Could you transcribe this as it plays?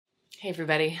Hey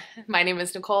everybody, my name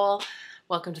is Nicole.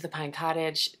 Welcome to the Pine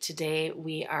Cottage. Today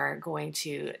we are going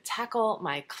to tackle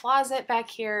my closet back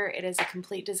here. It is a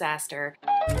complete disaster.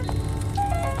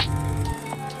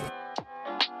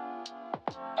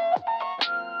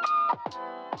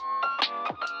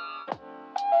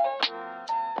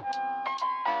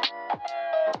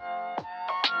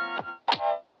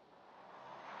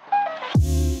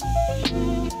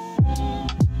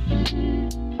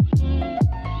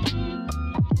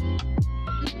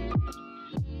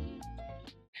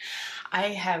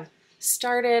 I have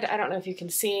started, I don't know if you can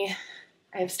see,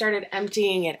 I've started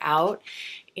emptying it out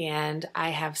and I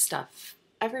have stuff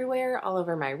everywhere all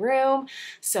over my room.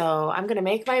 So I'm gonna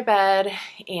make my bed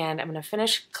and I'm gonna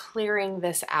finish clearing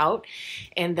this out,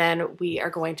 and then we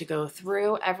are going to go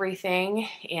through everything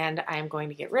and I'm going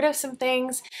to get rid of some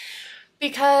things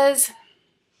because,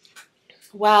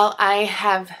 well, I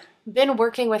have been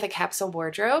working with a capsule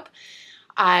wardrobe.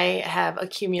 I have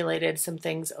accumulated some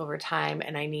things over time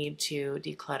and I need to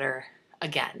declutter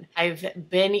again. I've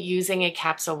been using a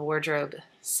capsule wardrobe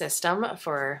system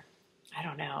for, I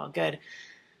don't know, a good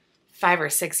 5 or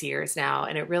 6 years now,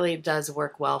 and it really does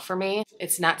work well for me.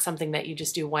 It's not something that you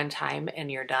just do one time and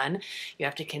you're done. You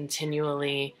have to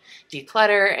continually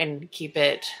declutter and keep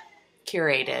it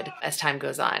curated as time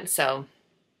goes on. So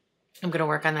I'm going to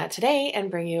work on that today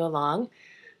and bring you along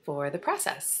for the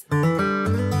process.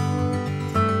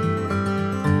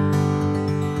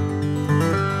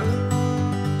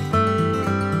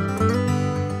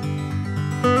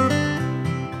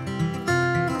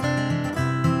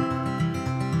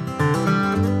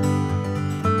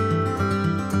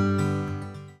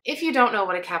 If you don't know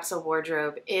what a capsule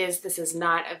wardrobe is, this is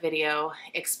not a video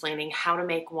explaining how to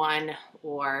make one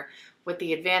or what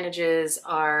the advantages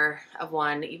are of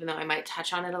one, even though I might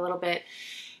touch on it a little bit.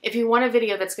 If you want a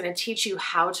video that's going to teach you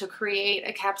how to create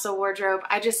a capsule wardrobe,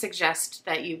 I just suggest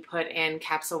that you put in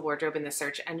capsule wardrobe in the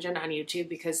search engine on YouTube,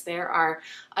 because there are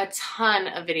a ton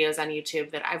of videos on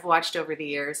YouTube that I've watched over the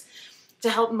years to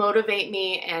help motivate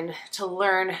me and to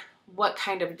learn what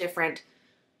kind of different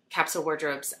capsule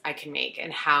wardrobes I can make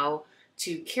and how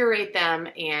to curate them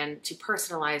and to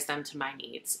personalize them to my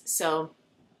needs. So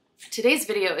today's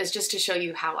video is just to show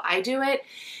you how I do it,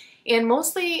 and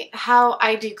mostly how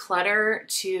I declutter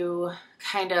to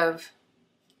kind of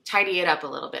tidy it up a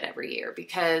little bit every year,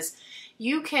 because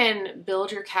you can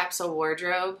build your capsule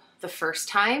wardrobe the first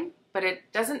time, but it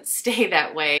doesn't stay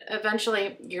that way.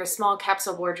 Eventually, your small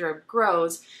capsule wardrobe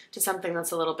grows to something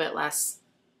that's a little bit less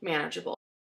manageable.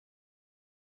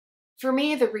 For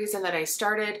me, the reason that I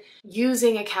started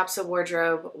using a capsule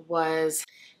wardrobe was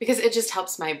because it just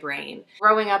helps my brain.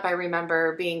 Growing up, I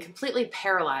remember being completely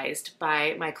paralyzed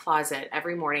by my closet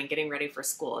every morning getting ready for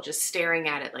school, just staring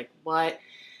at it like, what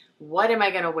am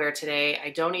I gonna wear today? I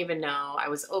don't even know. I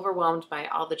was overwhelmed by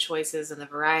all the choices and the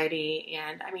variety,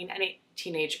 and I mean, any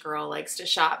teenage girl likes to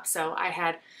shop, so I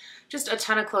had just a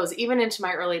ton of clothes, even into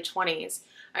my early 20s.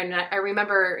 I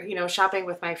remember, shopping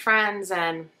with my friends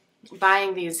and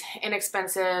buying these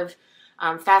inexpensive,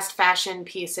 fast fashion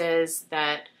pieces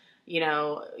that, you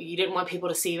didn't want people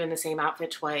to see you in the same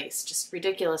outfit twice, just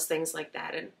ridiculous things like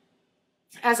that. And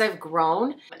as I've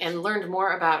grown and learned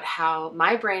more about how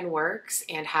my brain works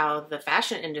and how the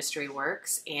fashion industry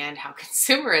works and how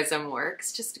consumerism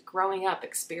works, just growing up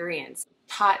experience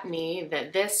taught me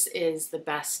that this is the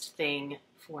best thing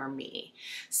for me.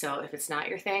 So if it's not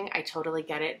your thing, I totally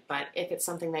get it. But if it's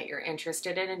something that you're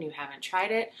interested in and you haven't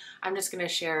tried it, I'm just going to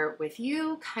share with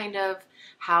you kind of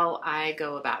how I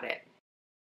go about it.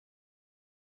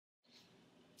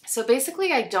 So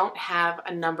basically, I don't have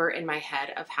a number in my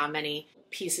head of how many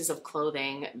pieces of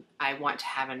clothing I want to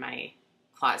have in my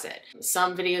closet.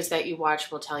 Some videos that you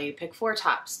watch will tell you pick 4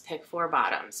 tops, pick 4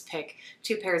 bottoms, pick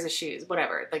 2 pairs of shoes,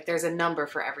 whatever. Like, there's a number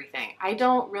for everything. I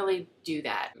don't really do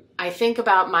that. I think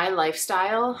about my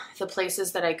lifestyle, the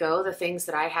places that I go, the things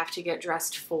that I have to get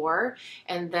dressed for,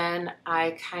 and then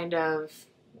I kind of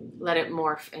let it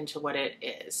morph into what it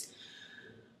is.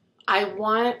 I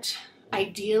want,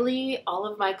 ideally, all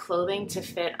of my clothing to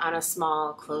fit on a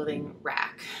small clothing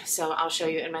rack. So I'll show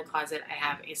you in my closet, I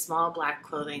have a small black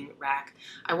clothing rack.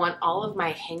 I want all of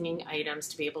my hanging items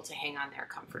to be able to hang on there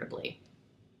comfortably.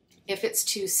 If it's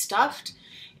too stuffed,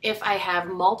 if I have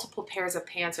multiple pairs of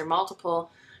pants or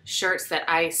multiple shirts that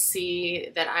I see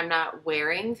that I'm not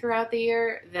wearing throughout the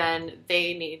year, then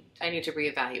I need to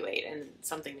reevaluate and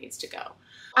something needs to go.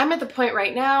 I'm at the point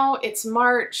right now, it's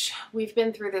March, we've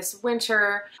been through this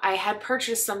winter. I had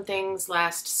purchased some things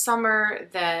last summer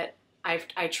that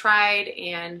I tried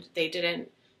and they didn't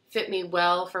fit me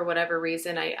well for whatever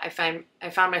reason. I found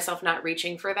myself not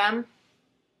reaching for them.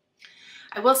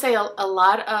 I will say a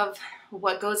lot of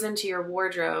what goes into your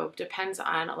wardrobe depends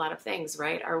on a lot of things,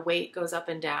 right? Our weight goes up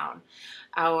and down.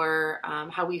 Our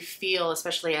how we feel,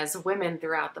 especially as women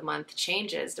throughout the month,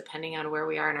 changes depending on where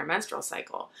we are in our menstrual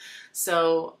cycle.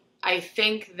 So I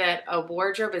think that a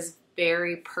wardrobe is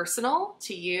very personal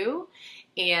to you,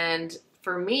 and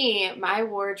for me, my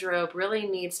wardrobe really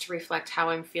needs to reflect how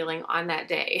I'm feeling on that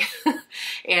day.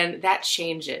 And that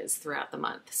changes throughout the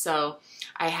month. So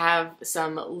I have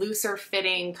some looser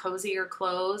fitting, cozier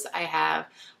clothes. I have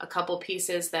a couple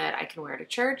pieces that I can wear to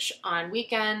church on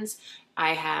weekends.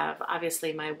 I have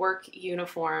obviously my work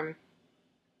uniform.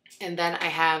 And then I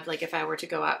have, like, if I were to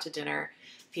go out to dinner,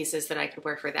 pieces that I could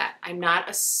wear for that. I'm not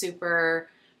a super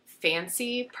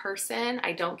fancy person.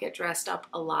 I don't get dressed up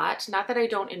a lot. Not that I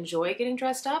don't enjoy getting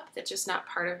dressed up. That's just not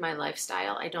part of my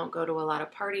lifestyle. I don't go to a lot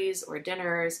of parties or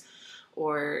dinners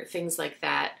or things like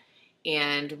that.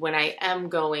 And when I am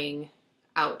going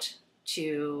out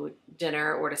to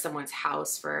dinner or to someone's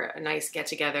house for a nice get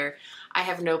together, I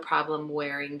have no problem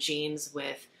wearing jeans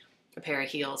with a pair of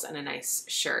heels and a nice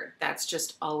shirt. That's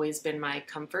just always been my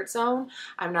comfort zone.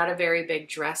 I'm not a very big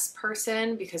dress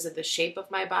person because of the shape of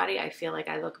my body. I feel like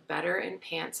I look better in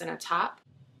pants and a top.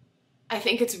 I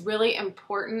think it's really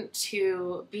important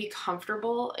to be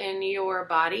comfortable in your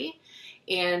body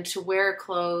and to wear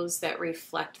clothes that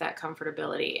reflect that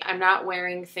comfortability. I'm not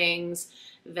wearing things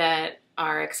that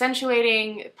are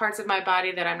accentuating parts of my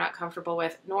body that I'm not comfortable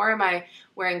with, nor am I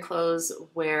wearing clothes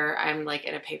where I'm like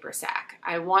in a paper sack.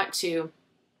 I want to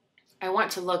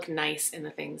look nice in the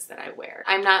things that I wear.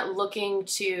 I'm not looking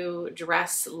to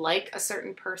dress like a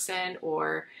certain person,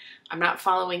 or I'm not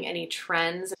following any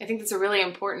trends. I think that's a really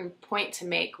important point to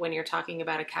make when you're talking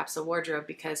about a capsule wardrobe,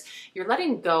 because you're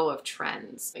letting go of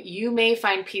trends. You may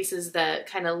find pieces that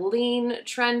kind of lean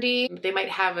trendy. They might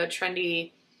have a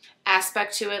trendy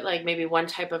aspect to it, like maybe one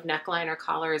type of neckline or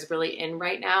collar is really in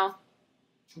right now.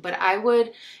 But I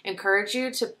would encourage you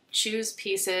to choose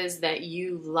pieces that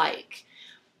you like,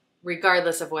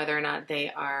 regardless of whether or not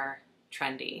they are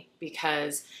trendy,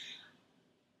 because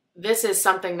this is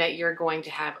something that you're going to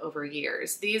have over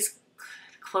years. These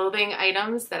clothing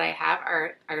items that I have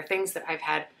are things that I've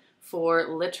had for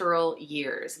literal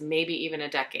years, maybe even a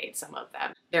decade, some of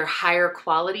them. They're higher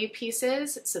quality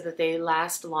pieces so that they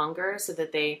last longer, so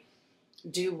that they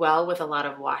do well with a lot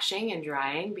of washing and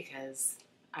drying, because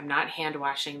I'm not hand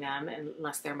washing them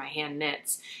unless they're my hand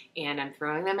knits, and I'm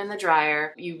throwing them in the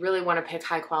dryer. You really want to pick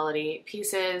high quality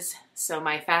pieces. So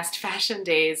my fast fashion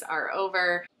days are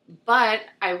over, but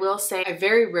I will say I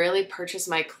very rarely purchase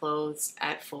my clothes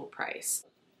at full price.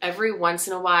 Every once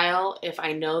in a while, if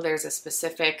I know there's a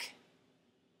specific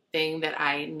thing that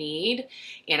I need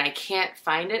and I can't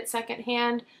find it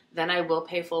secondhand, then I will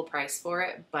pay full price for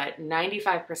it. But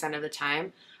 95% of the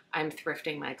time, I'm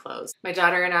thrifting my clothes. My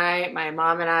daughter and I, my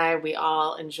mom and I, we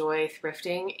all enjoy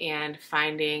thrifting and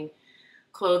finding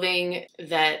clothing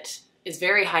that is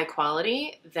very high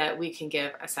quality that we can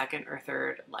give a second or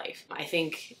third life. I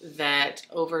think that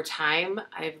over time,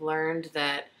 I've learned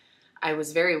that I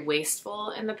was very wasteful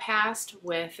in the past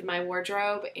with my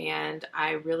wardrobe, and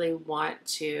I really want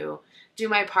to do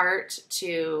my part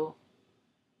to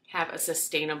have a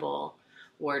sustainable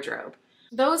wardrobe.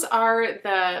 Those are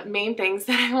the main things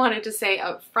that I wanted to say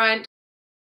up front.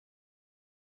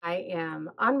 I am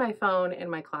on my phone in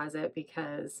my closet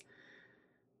because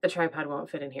the tripod won't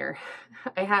fit in here.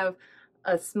 I have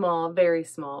a small, very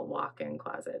small walk-in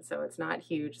closet, so it's not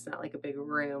huge. It's not like a big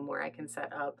room where I can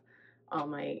set up all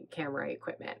my camera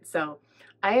equipment. So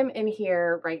I am in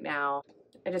here right now.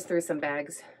 I just threw some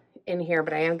bags in here,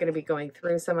 but I am going to be going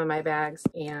through some of my bags,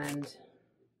 and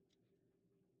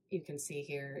you can see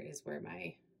here is where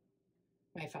my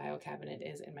file cabinet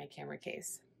is in my camera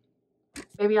case.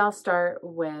 Maybe I'll start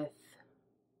with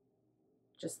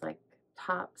just like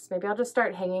tops. Maybe I'll just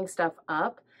start hanging stuff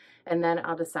up, and then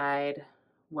I'll decide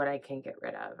what I can get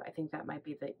rid of. I think that might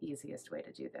be the easiest way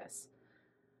to do this.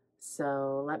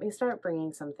 So let me start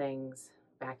bringing some things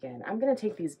back in. I'm going to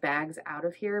take these bags out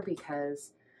of here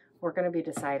because we're going to be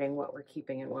deciding what we're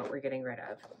keeping and what we're getting rid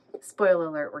of. Spoiler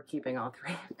alert, we're keeping all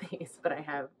three of these, but I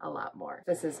have a lot more.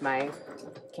 This is my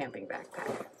camping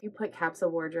backpack. You put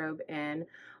capsule wardrobe in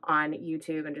on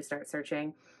YouTube and just start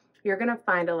searching, you're going to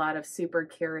find a lot of super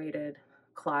curated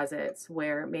closets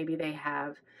where maybe they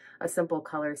have a simple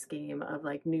color scheme of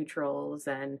like neutrals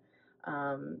and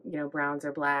you know, browns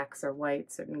or blacks or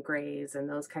whites and grays and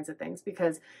those kinds of things,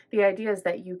 because the idea is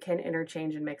that you can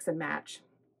interchange and mix and match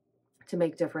to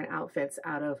make different outfits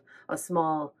out of a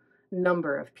small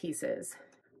number of pieces.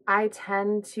 I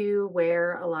tend to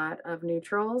wear a lot of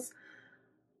neutrals,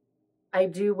 I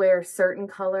do wear certain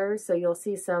colors, so you'll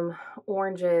see some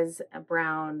oranges,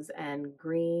 browns, and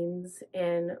greens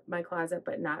in my closet,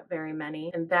 but not very many.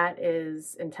 And that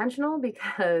is intentional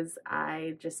because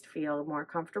I just feel more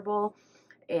comfortable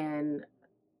in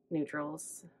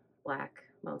neutrals, black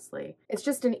mostly. It's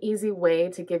just an easy way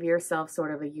to give yourself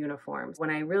sort of a uniform.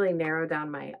 When I really narrow down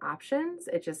my options,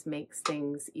 it just makes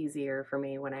things easier for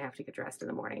me when I have to get dressed in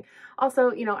the morning.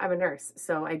 Also, you know, I'm a nurse,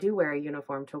 so I do wear a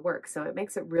uniform to work, so it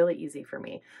makes it really easy for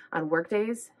me. On work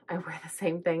days, I wear the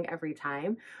same thing every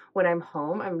time. When I'm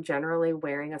home, I'm generally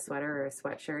wearing a sweater or a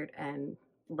sweatshirt and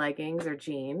leggings or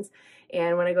jeans.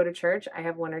 And when I go to church, I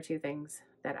have one or two things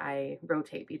that I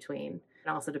rotate between,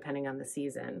 and also depending on the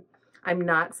season. I'm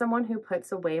not someone who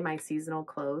puts away my seasonal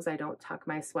clothes. I don't tuck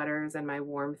my sweaters and my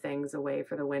warm things away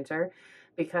for the winter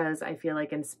because I feel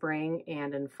like in spring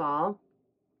and in fall,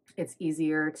 it's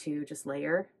easier to just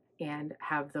layer and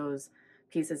have those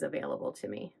pieces available to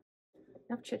me.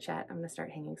 Enough chit chat, I'm gonna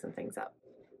start hanging some things up.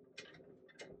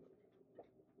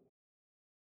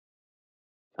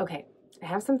 Okay, I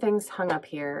have some things hung up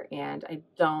here and I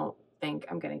don't think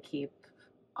I'm gonna keep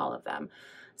all of them.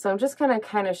 So I'm just gonna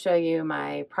kind of show you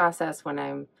my process when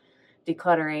I'm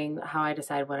decluttering, how I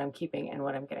decide what I'm keeping and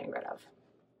what I'm getting rid of.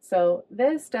 So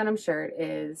this denim shirt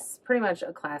is pretty much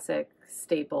a classic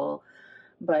staple,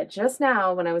 but just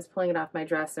now when I was pulling it off my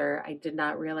dresser, I did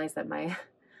not realize that my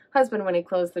husband, when he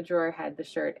closed the drawer, had the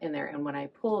shirt in there, and when I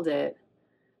pulled it,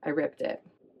 I ripped it.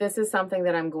 This is something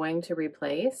that I'm going to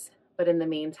replace, but in the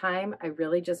meantime, I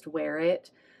really just wear it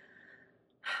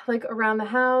like around the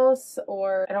house,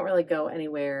 or I don't really go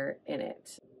anywhere in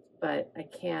it, but I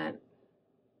can't,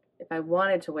 if I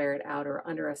wanted to wear it out or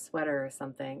under a sweater or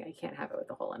something, I can't have it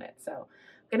with a hole in it. So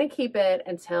I'm going to keep it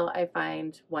until I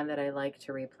find one that I like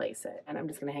to replace it. And I'm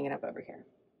just going to hang it up over here.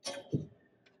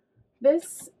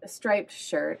 This striped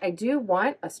shirt, I do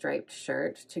want a striped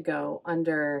shirt to go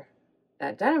under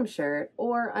that denim shirt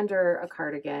or under a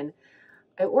cardigan.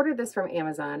 I ordered this from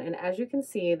Amazon, and as you can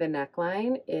see, the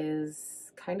neckline is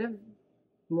kind of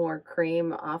more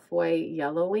cream off-white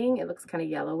yellowing. It looks kind of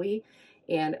yellowy.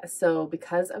 And so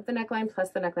because of the neckline, plus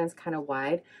the neckline's kind of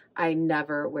wide, I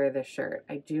never wear this shirt.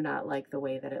 I do not like the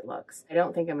way that it looks. I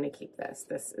don't think I'm going to keep this.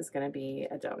 This is going to be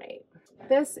a donate.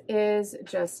 This is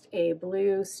just a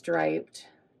blue striped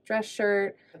dress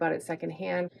shirt. I bought it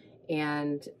secondhand,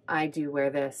 and I do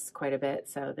wear this quite a bit,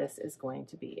 so this is going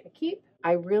to be a keep.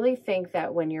 I really think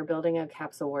that when you're building a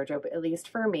capsule wardrobe, at least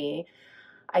for me,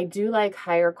 I do like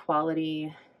higher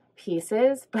quality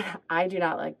pieces, but I do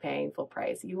not like paying full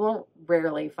price. You won't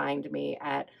rarely find me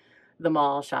at the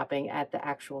mall shopping at the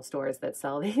actual stores that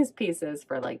sell these pieces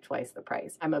for like twice the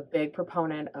price. I'm a big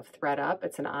proponent of ThredUp.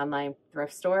 It's an online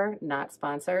thrift store, not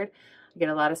sponsored. I get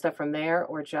a lot of stuff from there,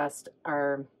 or just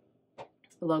our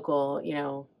local, you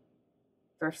know,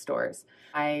 thrift stores.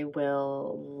 I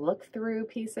will look through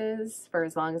pieces for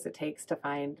as long as it takes to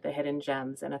find the hidden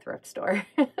gems in a thrift store.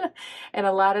 And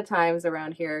a lot of times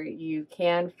around here, you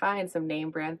can find some name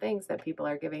brand things that people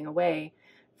are giving away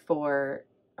for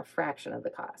a fraction of the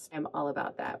cost. I'm all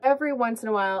about that. Every once in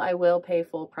a while, I will pay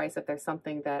full price if there's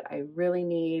something that I really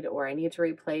need, or I need to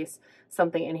replace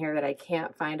something in here that I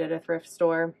can't find at a thrift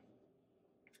store.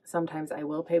 Sometimes I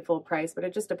will pay full price, but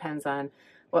it just depends on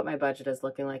what my budget is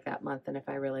looking like that month and if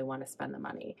I really want to spend the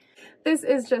money. This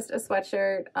is just a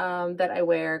sweatshirt that I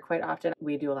wear quite often.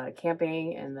 We do a lot of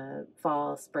camping in the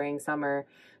fall, spring, summer,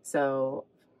 so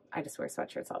I just wear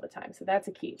sweatshirts all the time. So that's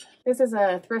a keep. This is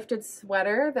a thrifted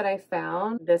sweater that I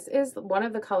found. This is one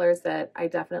of the colors that I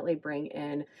definitely bring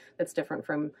in that's different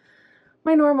from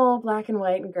my normal black and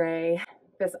white and gray.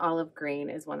 This olive green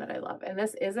is one that I love. And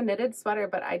this is a knitted sweater,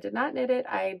 but I did not knit it.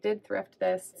 I did thrift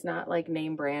this. It's not like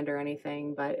name brand or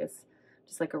anything, but it's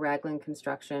just like a raglan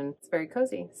construction. It's very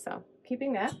cozy, so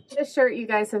keeping that. This shirt you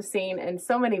guys have seen in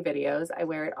so many videos. I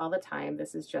wear it all the time.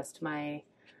 This is just my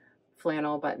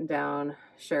flannel button-down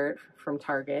shirt from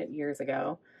Target years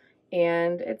ago,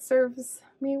 and it serves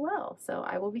me well, so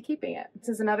I will be keeping it. This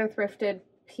is another thrifted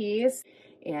piece,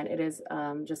 and it is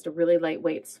just a really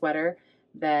lightweight sweater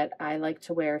that I like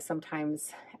to wear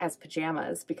sometimes as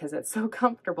pajamas because it's so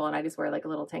comfortable, and I just wear like a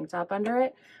little tank top under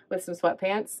it with some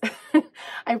sweatpants.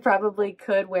 I probably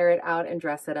could wear it out and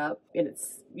dress it up, and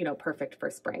it's, you know, perfect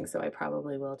for spring, so I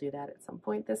probably will do that at some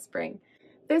point this spring.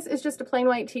 This is just a plain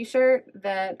white t-shirt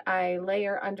that I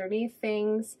layer underneath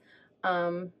things.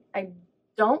 I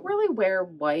don't really wear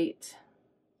white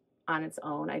on its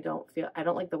own. I don't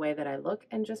like the way that I look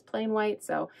in just plain white,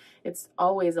 so it's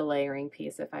always a layering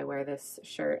piece if I wear this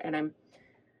shirt. And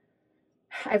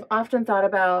I've often thought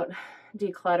about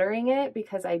decluttering it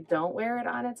because I don't wear it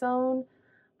on its own,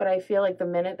 but I feel like the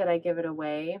minute that I give it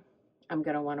away, I'm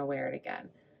going to want to wear it again.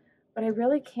 But I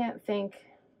really can't think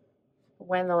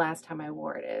when the last time I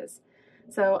wore it is.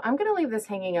 So I'm going to leave this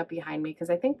hanging up behind me because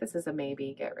I think this is a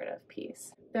maybe get rid of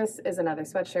piece. This is another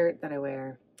sweatshirt that I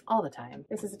wear all the time.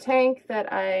 This is a tank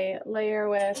that I layer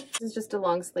with. This is just a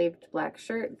long sleeved black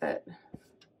shirt that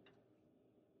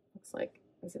looks like,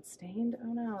 is it stained?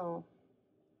 Oh no.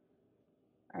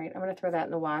 All right, I'm going to throw that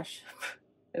in the wash.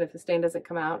 And if the stain doesn't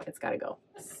come out, it's got to go.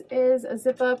 This is a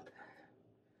zip up.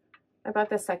 I bought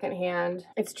this secondhand.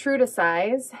 It's true to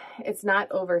size. It's not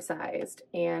oversized,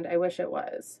 and I wish it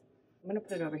was. I'm going to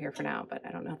put it over here for now, but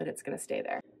I don't know that it's going to stay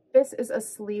there. This is a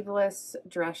sleeveless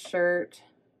dress shirt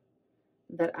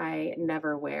that I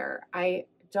never wear. I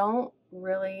don't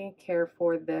really care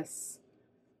for this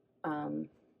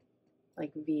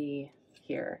like V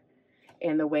here.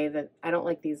 And the way that I don't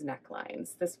like these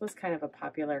necklines. This was kind of a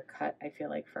popular cut, I feel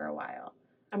like, for a while.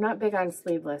 I'm not big on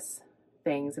sleeveless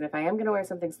things, and if I am going to wear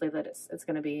something sleeveless, it's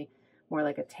going to be more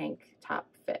like a tank top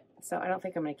fit. So I don't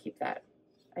think I'm going to keep that.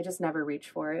 I just never reach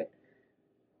for it,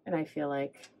 and I feel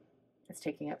like it's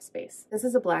taking up space. This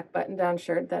is a black button-down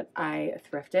shirt that I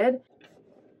thrifted.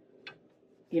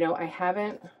 You know, I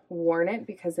haven't worn it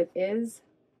because it is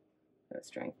a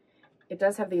string. It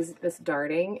does have this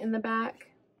darting in the back,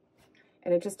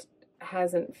 and it just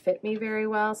hasn't fit me very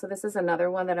well. So this is another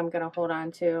one that I'm going to hold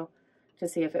on to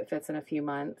see if it fits in a few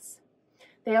months.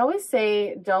 They always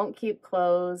say don't keep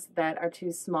clothes that are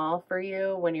too small for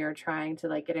you when you're trying to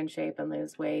like get in shape and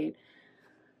lose weight,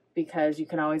 because you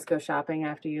can always go shopping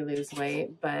after you lose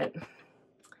weight. But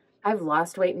I've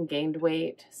lost weight and gained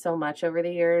weight so much over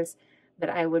the years that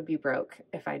I would be broke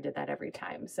if I did that every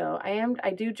time. So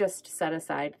I do just set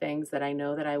aside things that I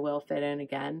know that I will fit in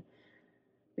again,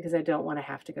 because I don't want to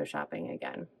have to go shopping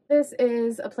again. This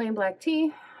is a plain black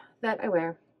tee that I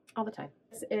wear all the time.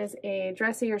 This is a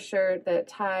dressier shirt that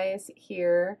ties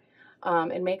here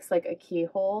and makes like a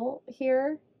keyhole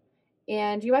here.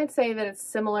 And you might say that it's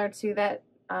similar to that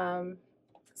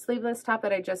sleeveless top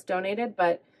that I just donated,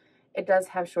 but it does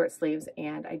have short sleeves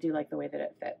and I do like the way that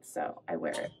it fits, so I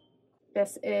wear it.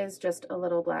 This is just a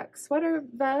little black sweater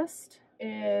vest. It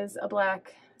is a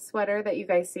black sweater that you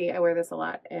guys see. I wear this a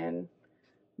lot in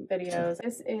videos.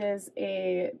 This is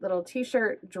a little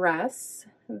t-shirt dress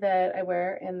that I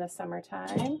wear in the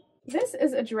summertime. This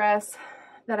is a dress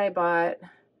that I bought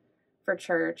for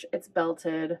church. It's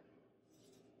belted.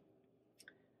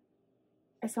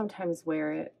 I sometimes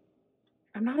wear it.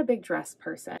 I'm not a big dress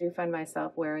person. I do find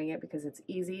myself wearing it because it's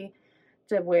easy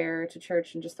to wear to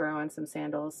church and just throw on some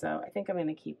sandals, so I think I'm going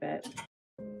to keep it.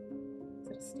 Is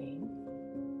it a stain?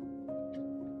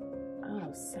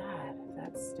 Oh, sad.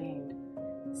 That's stained.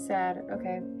 Sad.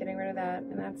 Okay, getting rid of that.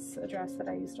 And that's a dress that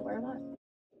I used to wear a lot.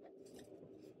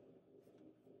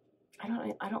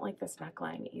 I don't like this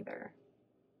neckline either.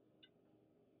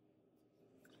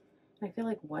 I feel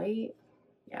like white.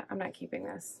 Yeah, I'm not keeping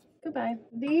this. Goodbye.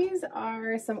 These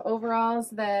are some overalls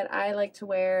that I like to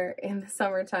wear in the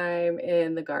summertime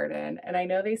in the garden. And I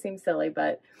know they seem silly,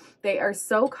 but they are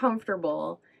so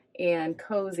comfortable and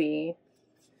cozy.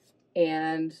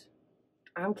 And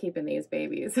I'm keeping these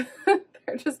babies.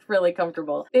 They're just really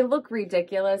comfortable. They look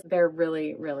ridiculous. They're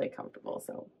really, really comfortable.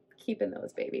 So keeping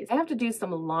those babies. I have to do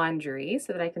some laundry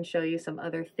so that I can show you some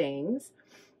other things.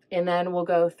 And then we'll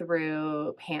go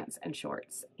through pants and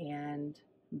shorts and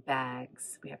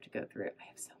bags. We have to go through it. I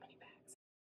have so many bags.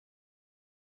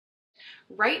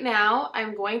 Right now,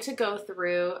 I'm going to go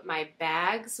through my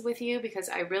bags with you because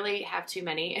I really have too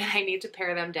many and I need to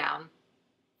pare them down.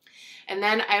 And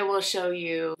then I will show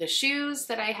you the shoes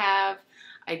that I have.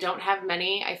 I don't have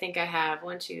many. I think I have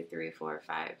 1, 2, 3, 4,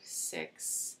 5,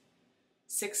 6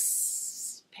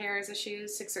 pairs of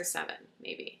shoes, 6 or 7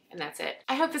 maybe, and that's it.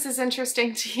 I hope this is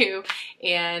interesting to you,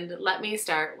 and let me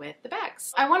start with the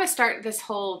bags. I want to start this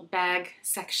whole bag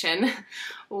section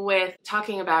with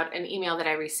talking about an email that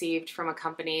I received from a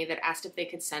company that asked if they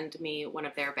could send me one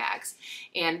of their bags.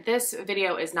 And this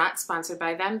video is not sponsored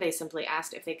by them. They simply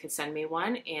asked if they could send me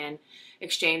one in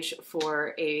exchange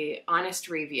for an honest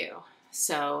review.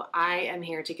 So I am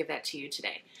here to give that to you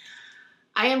today.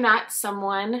 I am not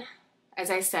someone, as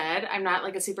I said, I'm not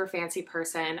like a super fancy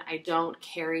person. I don't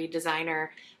carry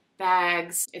designer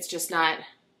bags. It's just not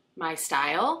my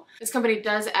style. This company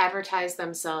does advertise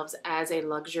themselves as a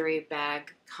luxury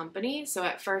bag company. So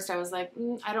at first I was like,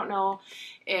 I don't know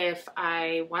if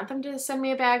I want them to send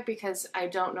me a bag because I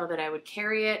don't know that I would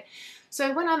carry it. So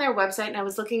I went on their website and I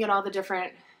was looking at all the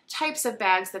different types of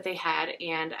bags that they had,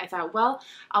 and I thought, well,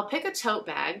 I'll pick a tote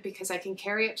bag because I can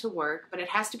carry it to work, but it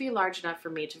has to be large enough for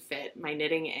me to fit my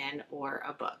knitting in or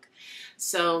a book.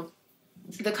 So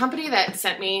the company that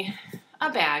sent me a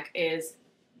bag is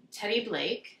Teddy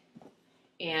Blake,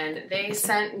 and they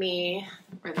sent me,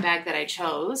 or the bag that I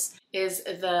chose, is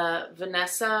the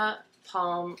Vanessa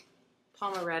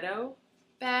Palmaretto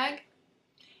bag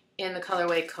in the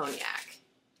colorway Cognac.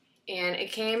 And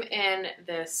it came in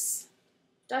this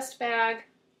dust bag,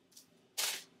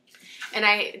 and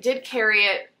I did carry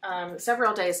it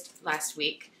several days last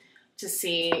week to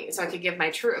see, so I could give my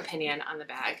true opinion on the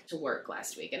bag to work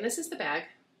last week. And this is the bag.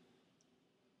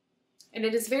 And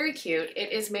it is very cute.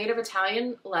 It is made of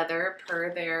Italian leather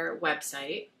per their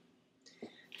website.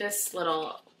 This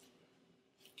little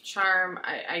charm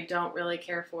I don't really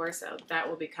care for, so that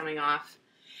will be coming off.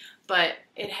 But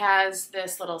it has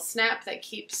this little snap that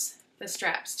keeps the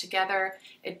straps together.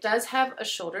 It does have a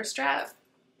shoulder strap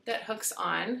that hooks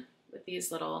on with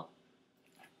these little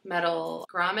metal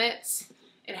grommets.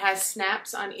 It has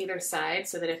snaps on either side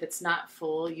so that if it's not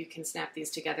full, you can snap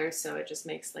these together, so it just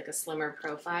makes like a slimmer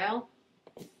profile.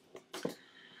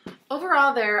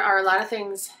 Overall, there are a lot of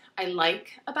things I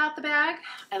like about the bag.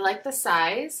 I like the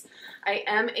size. I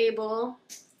am able,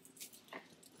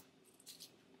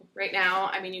 right now,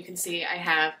 I mean, you can see I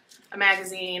have a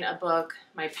magazine, a book,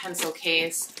 my pencil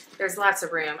case. There's lots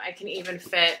of room. I can even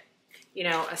fit, you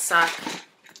know, a sock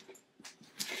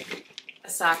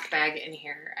bag in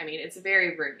here. I mean, it's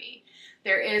very roomy.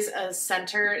 There is a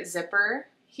center zipper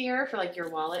here for like your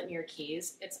wallet and your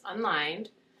keys. It's unlined,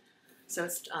 so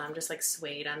it's just like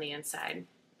suede on the inside.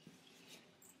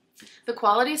 The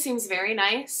quality seems very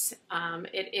nice.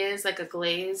 It is like a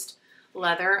glazed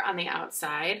leather on the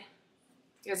outside.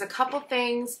 There's a couple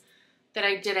things that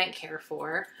I didn't care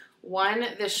for. One,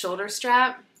 the shoulder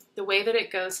strap, the way that it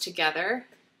goes together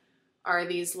are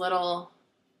these little,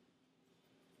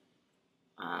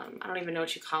 I don't even know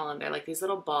what you call them. They're like these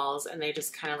little balls, and they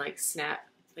just kind of like snap,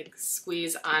 like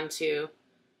squeeze onto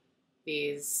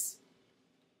these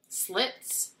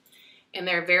slits, and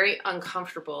they're very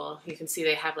uncomfortable. You can see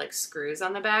they have like screws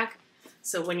on the back.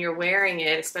 So when you're wearing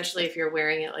it, especially if you're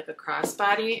wearing it like a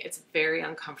crossbody, it's very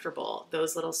uncomfortable.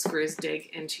 Those little screws dig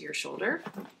into your shoulder.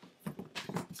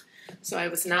 So I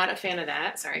was not a fan of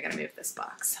that. Sorry, I gotta move this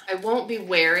box. I won't be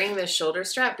wearing this shoulder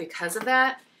strap because of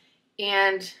that.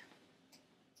 And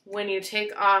when you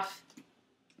take off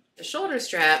the shoulder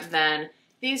strap, then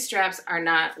these straps are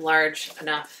not large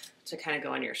enough to kind of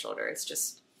go on your shoulder. It's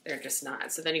just, they're just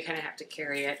not. So then you kind of have to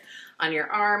carry it on your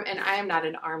arm, and I am not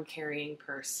an arm carrying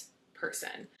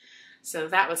person. So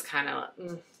that was kind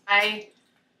of, I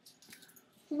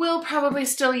will probably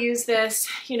still use this,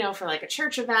 you know, for like a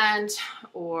church event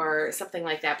or something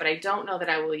like that, but I don't know that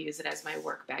I will use it as my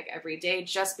work bag every day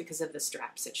just because of the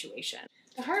strap situation.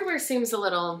 The hardware seems a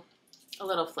little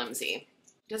flimsy.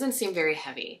 It doesn't seem very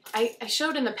heavy. I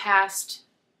showed in the past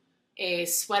a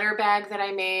sweater bag that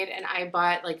I made, and I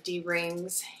bought like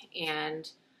D-rings, and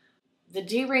the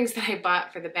D-rings that I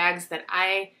bought for the bags that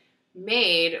I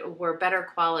made were better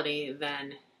quality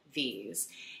than these.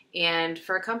 And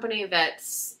for a company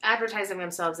that's advertising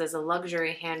themselves as a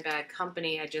luxury handbag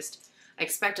company, I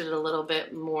expected a little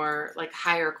bit more like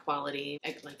higher quality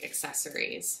like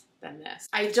accessories than this.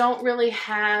 I don't really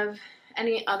have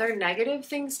any other negative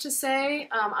things to say.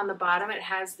 On the bottom it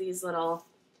has these little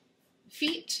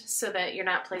feet so that you're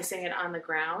not placing it on the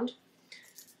ground.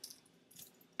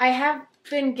 I've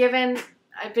been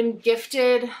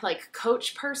gifted like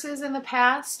Coach purses in the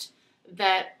past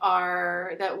that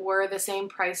were the same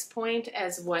price point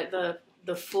as what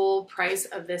the full price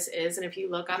of this is. And if you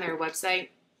look on their website,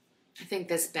 I think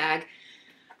this bag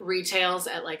retails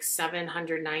at like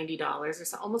 $790 or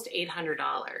so, almost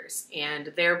 $800,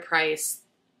 and their price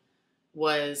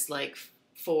was like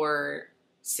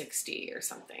 $460 or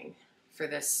something for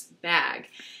this bag.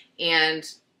 And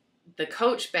the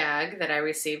Coach bag that I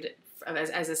received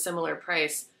as a similar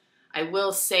price, I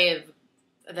will say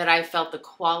that I felt the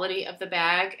quality of the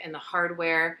bag and the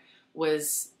hardware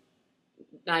was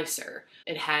nicer.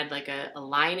 It had like a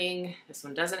lining. This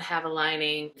one doesn't have a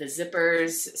lining. The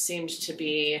zippers seemed to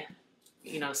be,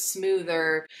 you know,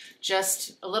 smoother,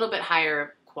 just a little bit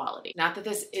higher quality. Not that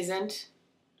this isn't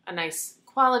a nice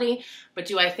quality, but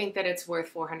do I think that it's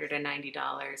worth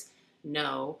 $490?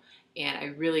 No, and I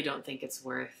really don't think it's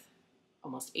worth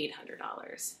almost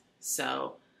 $800.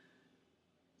 So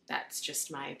that's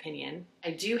just my opinion.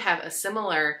 I do have a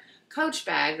similar Coach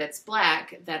bag that's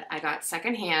black that I got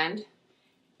secondhand,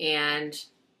 and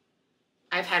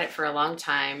I've had it for a long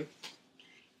time,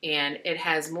 and it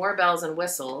has more bells and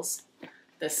whistles.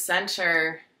 The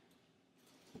center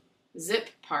zip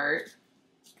part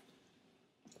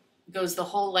goes the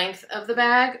whole length of the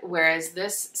bag, whereas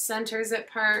this center zip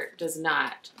part does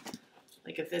not.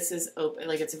 Like if this is open,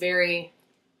 like it's very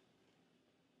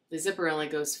the zipper only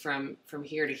goes from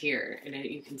here to here, and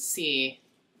you can see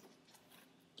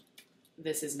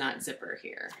this is not zipper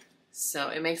here. So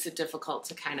it makes it difficult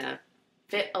to kind of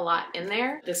fit a lot in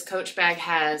there. This Coach bag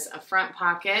has a front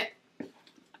pocket,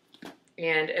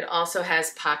 and it also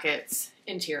has pockets,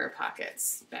 interior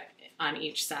pockets on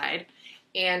each side,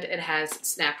 and it has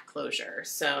snap closure.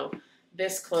 So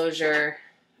this closure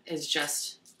is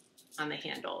just on the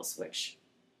handles, which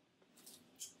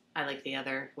I like the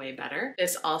other way better.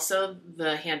 This also,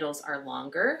 the handles are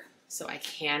longer, so I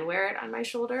can wear it on my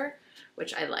shoulder,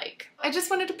 which I like. I just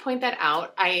wanted to point that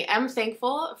out. I am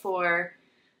thankful for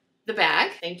the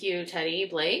bag. Thank you, Teddy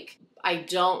Blake. I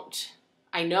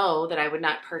know that I would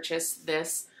not purchase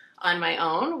this on my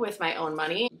own with my own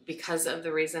money because of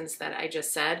the reasons that I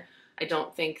just said. I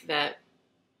don't think that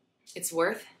it's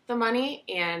worth the money,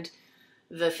 and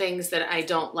the things that I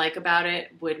don't like about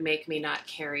it would make me not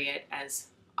carry it as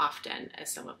often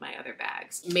as some of my other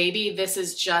bags. Maybe this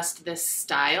is just this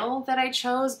style that I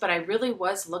chose, but I really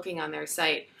was looking on their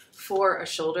site for a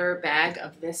shoulder bag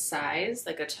of this size,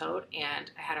 like a tote,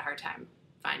 and I had a hard time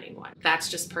finding one. That's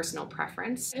just personal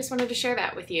preference. I just wanted to share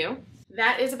that with you.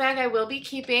 That is a bag I will be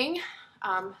keeping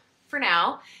for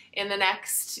now. In the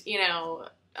next,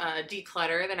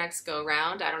 declutter, the next go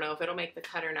round. I don't know if it'll make the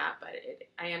cut or not, but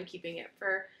I am keeping it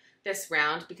for this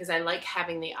round because I like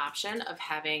having the option of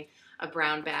having a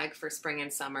brown bag for spring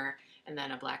and summer and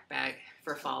then a black bag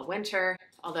for fall, winter.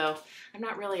 Although I'm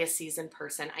not really a season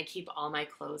person. I keep all my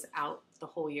clothes out the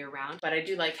whole year round, but I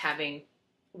do like having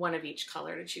one of each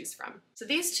color to choose from. So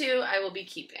these two I will be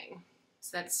keeping.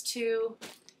 So that's two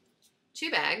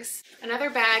bags. Another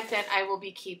bag that I will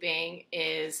be keeping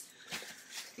is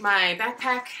my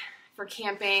backpack for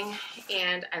camping,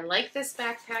 and I like this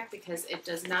backpack because it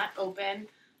does not open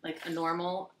like a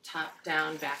normal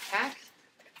top-down backpack.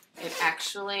 It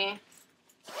actually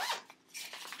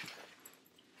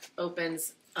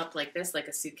opens up like this, like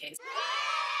a suitcase.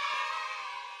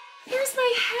 Here's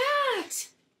my hat!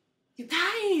 You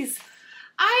guys,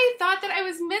 I thought that I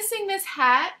was missing this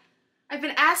hat. I've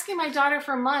been asking my daughter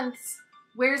for months,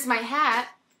 where's my hat?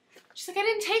 She's like, I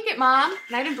didn't take it, Mom.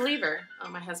 And I didn't believe her. Oh,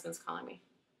 my husband's calling me.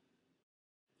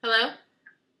 Hello?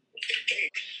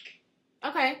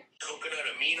 Okay. Coconut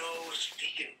aminos,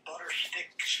 vegan butter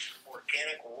sticks,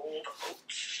 organic rolled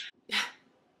oats.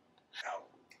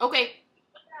 Okay.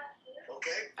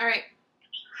 Okay. All right.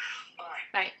 Bye.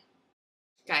 Bye.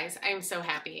 Guys, I'm so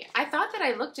happy. I thought that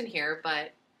I looked in here,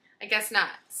 but I guess not.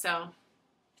 So I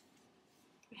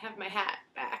have my hat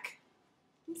back.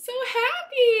 I'm so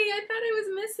happy. I thought I was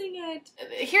missing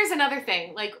it. Here's another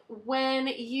thing. Like when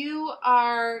you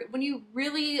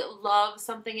really love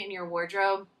something in your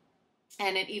wardrobe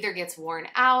and it either gets worn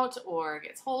out or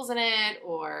gets holes in it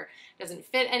or doesn't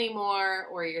fit anymore,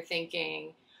 or you're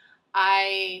thinking,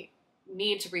 I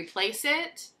need to replace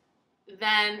it,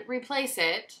 then replace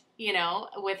it,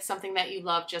 with something that you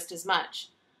love just as much.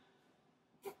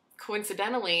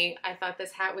 Coincidentally, I thought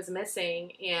this hat was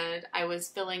missing and I was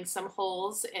filling some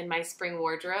holes in my spring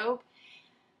wardrobe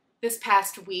this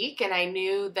past week, and I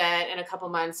knew that in a couple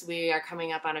months we are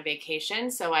coming up on a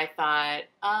vacation, so I thought,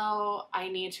 oh, I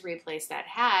need to replace that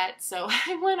hat. So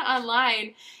I went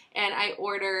online and I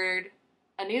ordered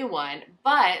a new one,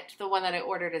 but the one that I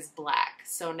ordered is black,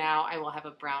 so now I will have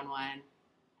a brown one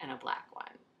and a black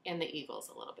one, and the eagle's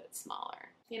a little bit smaller.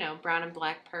 Brown and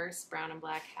black purse, brown and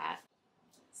black hat.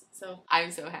 So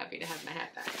I'm so happy to have my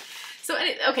hat back. So,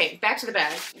 okay, back to the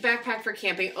bag. Backpack for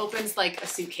camping opens like a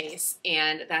suitcase,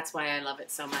 and that's why I love it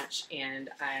so much, and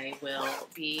I will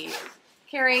be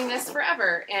carrying this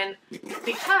forever. And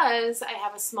because I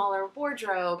have a smaller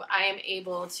wardrobe, I am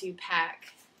able to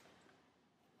pack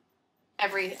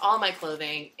all my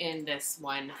clothing in this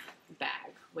one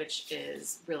bag, which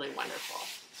is really wonderful.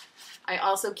 I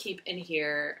also keep in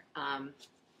here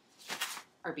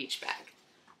our beach bag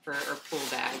or pool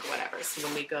bag, whatever. So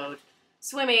when we go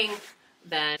swimming,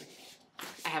 then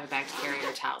I have a bag to carry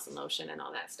our towels and lotion and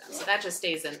all that stuff. So that just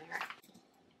stays in there.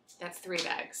 That's 3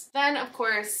 bags. Then, of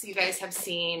course, you guys have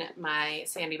seen my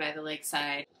Sandy by the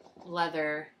Lakeside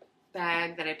leather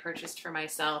bag that I purchased for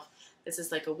myself. This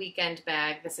is like a weekend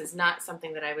bag. This is not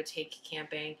something that I would take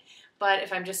camping, but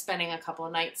if I'm just spending a couple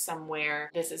of nights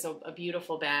somewhere, this is a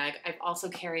beautiful bag. I've also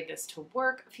carried this to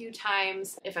work a few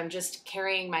times. If I'm just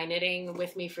carrying my knitting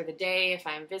with me for the day, if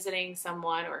I'm visiting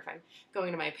someone, or if I'm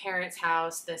going to my parents'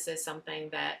 house, this is something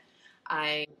that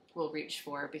I will reach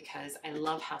for because I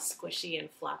love how squishy and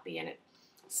floppy, and it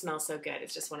smells so good.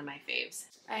 It's just one of my faves.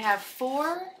 I have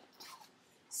 4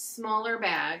 smaller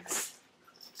bags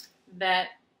that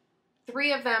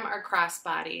 3 of them are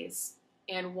crossbodies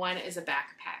and 1 is a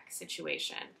backpack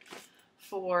situation.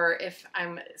 for if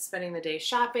I'm spending the day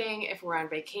shopping, if we're on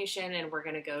vacation and we're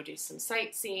gonna go do some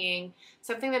sightseeing,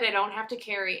 something that I don't have to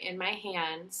carry in my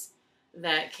hands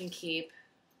that can keep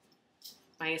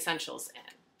my essentials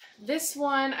in. This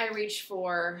one I reach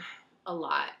for a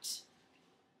lot,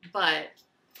 but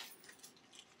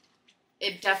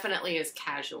it definitely is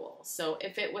casual. So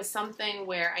if it was something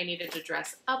where I needed to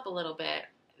dress up a little bit,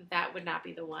 that would not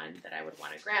be the one that I would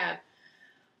want to grab,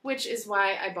 which is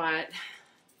why I bought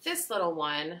this little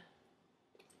one.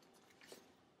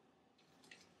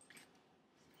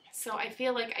 So I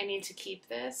feel like I need to keep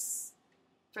this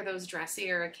for those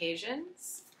dressier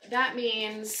occasions. That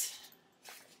means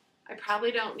I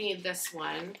probably don't need this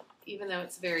one, even though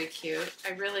it's very cute.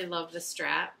 I really love the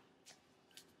strap,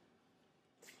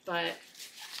 but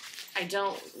I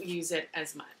don't use it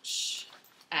as much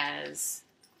as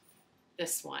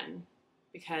this one,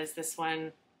 because this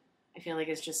one I feel like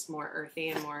is just more earthy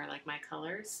and more like my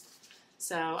colors.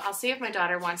 So I'll see if my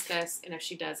daughter wants this, and if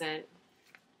she doesn't,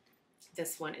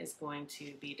 this one is going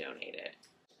to be donated.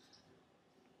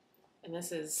 And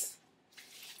this is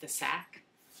the sack.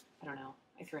 I don't know,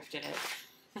 I thrifted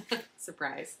it.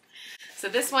 Surprise. So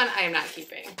this one I am not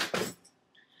keeping.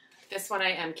 This one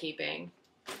I am keeping.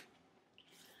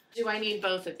 Do I need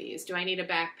both of these? Do I need a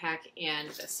backpack and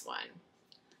this one?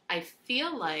 I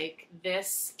feel like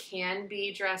this can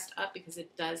be dressed up because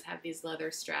it does have these leather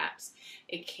straps.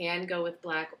 It can go with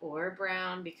black or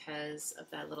brown because of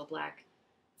that little black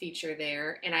feature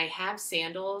there. And I have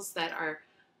sandals that are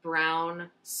brown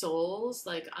soles,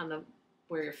 like on the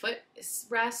where your foot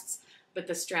rests, but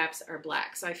the straps are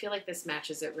black. So I feel like this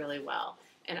matches it really well.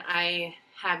 And I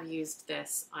have used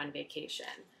this on vacation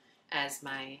as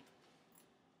my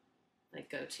like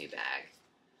go-to bag.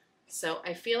 So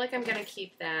I feel like I'm gonna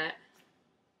keep that.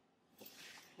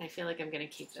 I feel like I'm gonna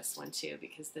keep this one too,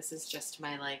 because this is just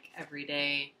my like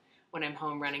everyday, when I'm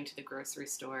home running to the grocery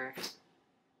store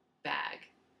bag.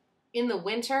 In the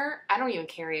winter, I don't even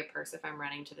carry a purse if I'm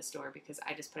running to the store because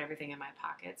I just put everything in my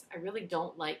pockets. I really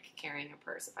don't like carrying a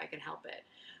purse if I can help it,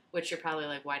 which you're probably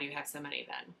like, why do you have so many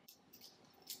then?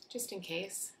 Just in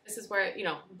case. This is where, you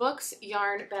know, books,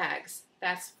 yarn, bags.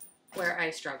 That's where I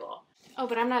struggle. Oh,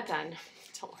 but I'm not done.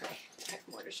 Don't worry, I have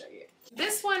more to show you.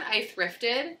 This one I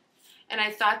thrifted, and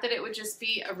I thought that it would just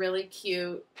be a really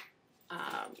cute,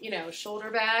 you know,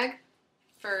 shoulder bag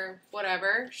for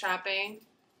whatever, shopping,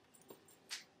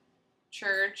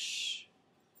 church,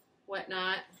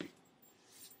 whatnot.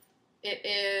 It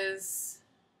is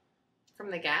from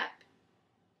the Gap,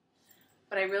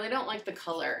 but I really don't like the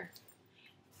color.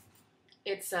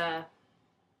 It's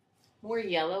more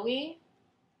yellowy.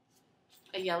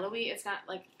 It's not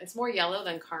like, it's more yellow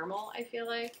than caramel, I feel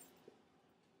like.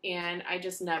 And I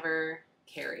just never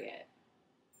carry it.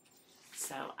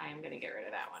 So I'm going to get rid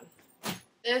of that one.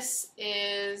 This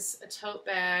is a tote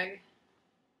bag.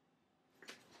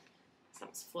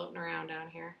 Something's floating around down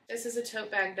here. This is a tote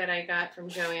bag that I got from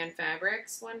Joann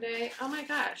Fabrics one day. Oh my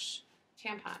gosh,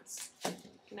 tampons. You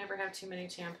can never have too many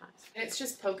tampons. And it's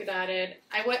just polka dotted.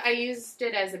 I used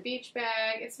it as a beach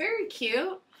bag. It's very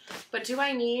cute, but do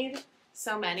I need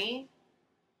so many?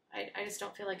 I just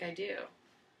don't feel like I do.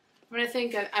 I'm gonna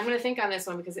think on this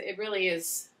one because it really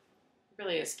is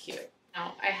cute.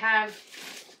 Now I have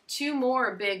two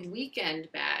more big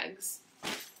weekend bags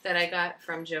that I got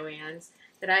from Joann's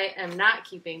that I am not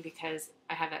keeping because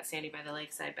I have that Sandy by the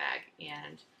Lakeside bag,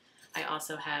 and I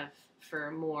also have,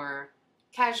 for more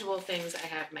casual things, I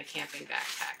have my camping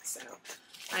backpack. So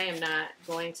I am not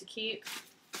going to keep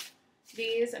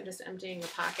these. I'm just emptying the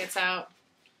pockets out.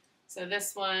 So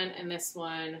this one and this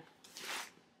one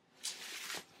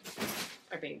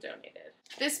are being donated.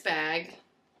 This bag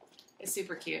is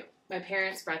super cute. My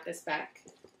parents brought this back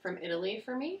from Italy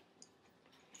for me,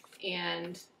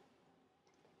 and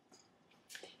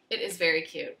it is very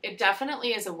cute. It definitely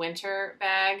is a winter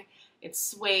bag. It's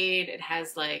suede. It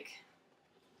has like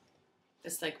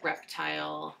this like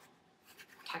reptile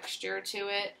texture to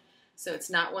it. So it's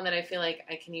not one that I feel like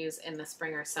I can use in the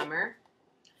spring or summer,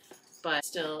 but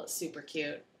still super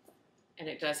cute. And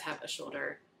it does have a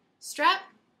shoulder strap.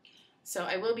 So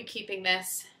I will be keeping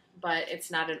this, but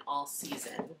it's not an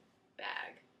all-season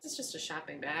bag. This is just a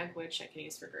shopping bag, which I can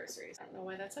use for groceries. I don't know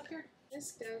why that's up here.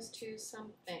 This goes to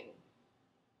something.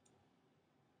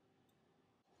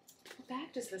 What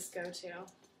bag does this go to?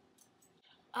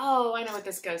 Oh, I know what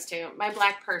this goes to. My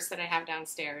black purse that I have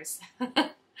downstairs.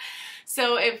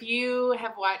 So if you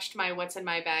have watched my What's in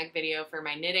My Bag video for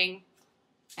my knitting,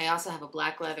 I also have a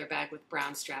black leather bag with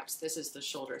brown straps. This is the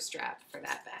shoulder strap for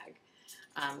that bag.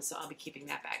 So I'll be keeping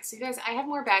that bag. So you guys, I have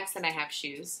more bags than I have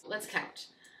shoes. Let's count.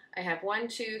 I have 1,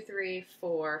 2, 3,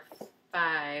 4,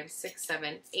 5, 6,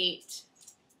 7, 8,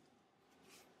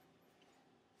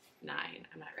 9.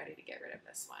 I'm not ready to get rid of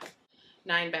this one.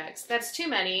 9 bags. That's too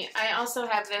many. I also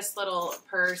have this little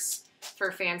purse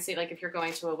for fancy, like if you're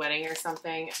going to a wedding or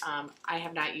something. I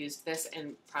have not used this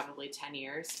in probably 10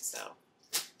 years, so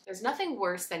there's nothing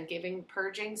worse than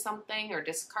purging something or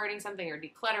discarding something or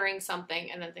decluttering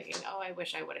something and then thinking, oh, I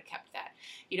wish I would have kept that.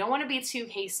 You don't want to be too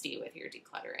hasty with your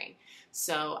decluttering.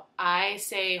 So I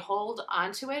say hold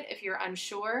on to it if you're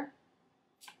unsure.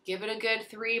 Give it a good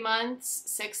 3 months,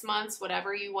 6 months,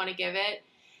 whatever you want to give it,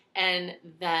 and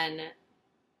then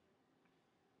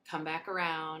come back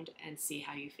around and see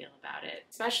how you feel about it.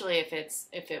 Especially if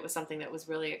it was something that was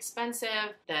really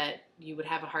expensive that you would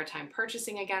have a hard time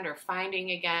purchasing again or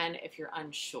finding again if you're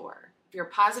unsure. If you're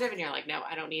positive and you're like, no,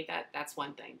 I don't need that, that's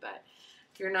one thing. But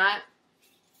if you're not,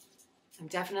 I'm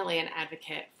definitely an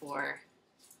advocate for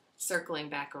circling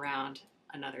back around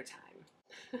another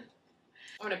time.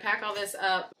 I'm gonna pack all this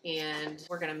up and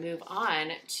we're gonna move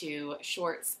on to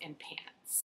shorts and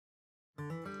pants.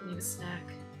 I need a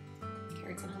snack.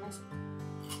 Carrots and hummus.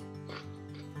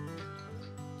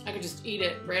 I could just eat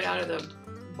it right out of the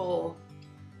bowl.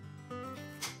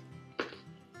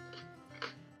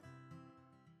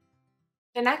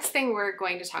 The next thing we're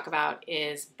going to talk about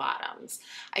is bottoms.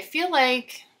 I feel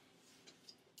like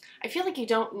you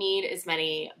don't need as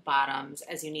many bottoms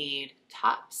as you need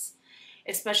tops,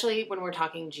 especially when we're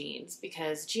talking jeans,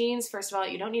 because jeans, first of all,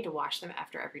 you don't need to wash them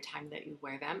after every time that you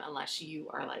wear them unless you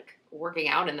are like working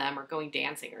out in them or going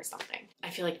dancing or something. I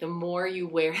feel like the more you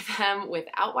wear them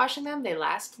without washing them, they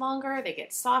last longer, they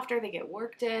get softer, they get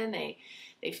worked in, they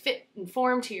fit and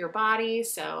form to your body.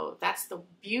 So that's the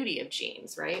beauty of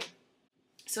jeans, right?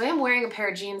 So I am wearing a pair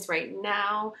of jeans right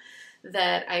now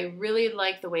that I really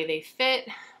like the way they fit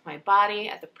my body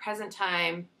at the present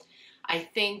time. I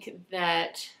think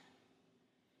that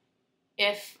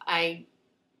if I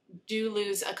do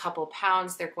lose a couple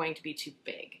pounds, they're going to be too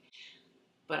big.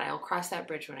 But I'll cross that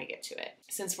bridge when I get to it.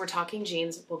 Since we're talking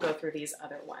jeans, we'll go through these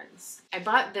other ones. I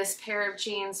bought this pair of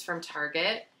jeans from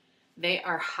Target. They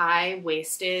are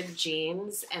high-waisted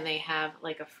jeans and they have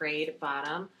like a frayed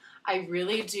bottom. I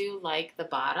really do like the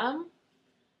bottom.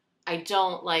 I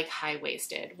don't like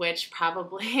high-waisted, which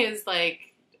probably is like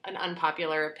an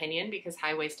unpopular opinion because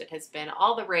high-waisted has been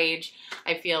all the rage,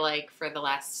 I feel like, for the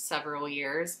last several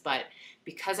years. But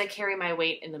because I carry my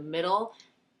weight in the middle,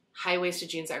 high-waisted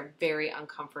jeans are very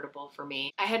uncomfortable for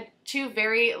me. I had 2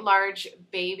 very large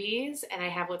babies and I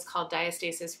have what's called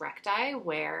diastasis recti,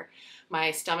 where my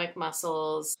stomach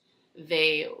muscles,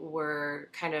 they were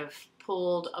kind of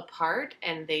pulled apart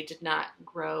and they did not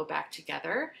grow back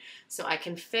together. So I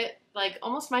can fit like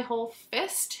almost my whole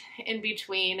fist in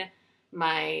between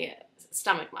my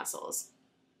stomach muscles,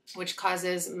 which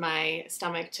causes my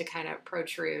stomach to kind of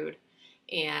protrude,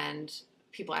 and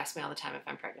people ask me all the time if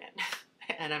I'm pregnant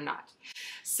and I'm not.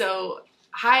 So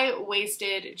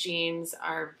high-waisted jeans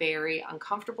are very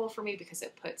uncomfortable for me because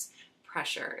it puts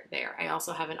pressure there. I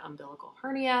also have an umbilical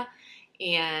hernia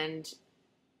and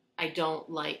I don't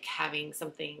like having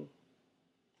something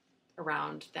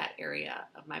around that area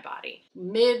of my body.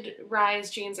 Mid-rise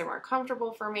jeans are more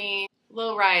comfortable for me.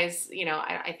 Low-rise, you know,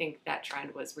 I think that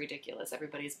trend was ridiculous.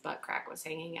 Everybody's butt crack was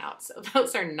hanging out, so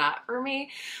those are not for me.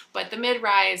 But the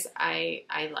mid-rise, I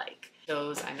like.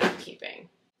 Those I'm not keeping.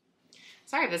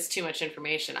 Sorry if it's too much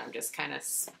information. I'm just kind of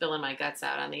spilling my guts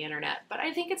out on the internet. But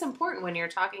I think it's important when you're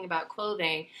talking about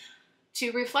clothing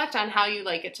to reflect on how you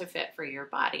like it to fit for your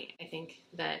body. I think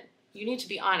that you need to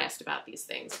be honest about these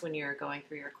things when you're going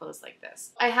through your clothes like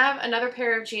this. I have another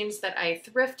pair of jeans that I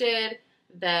thrifted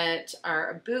that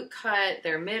are a boot cut.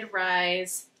 They're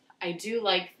mid-rise. I do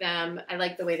like them. I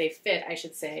like the way they fit, I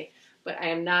should say, but I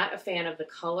am not a fan of the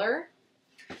color.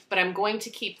 But I'm going to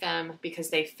keep them because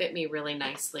they fit me really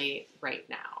nicely right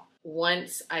now.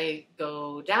 Once I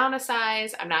go down a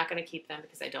size, I'm not going to keep them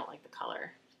because I don't like the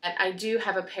color. And I do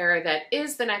have a pair that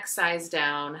is the next size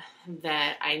down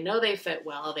that I know they fit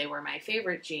well. They were my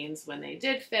favorite jeans when they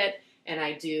did fit, and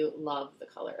I do love the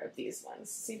color of these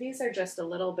ones. See, these are just a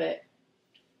little bit,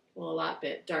 well, a lot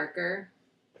bit darker,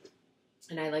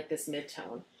 and I like this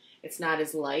mid-tone. It's not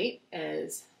as light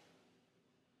as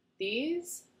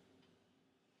these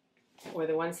or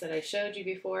the ones that I showed you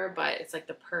before, but it's like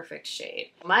the perfect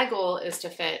shade. My goal is to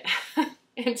fit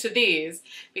into these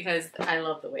because I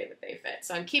love the way that they fit.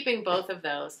 So I'm keeping both of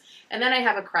those. And then I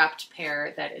have a cropped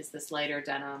pair that is this lighter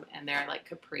denim, and they're like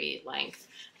capri length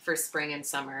for spring and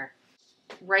summer.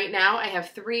 Right now I have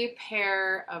 3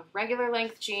 pair of regular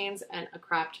length jeans and a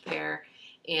cropped pair.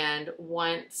 And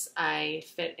once I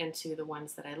fit into the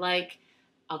ones that I like,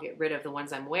 I'll get rid of the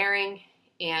ones I'm wearing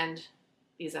and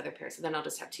these other pairs. So then I'll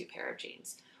just have 2 pair of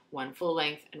jeans, one full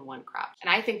length and one cropped. And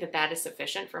I think that that is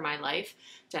sufficient for my life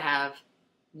to have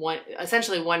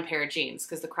essentially one pair of jeans,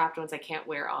 because the cropped ones I can't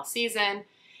wear all season,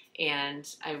 and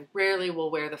I rarely will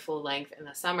wear the full length in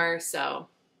the summer. So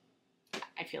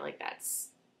I feel like that's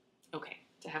okay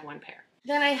to have one pair.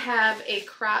 Then I have a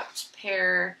cropped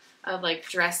pair of like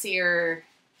dressier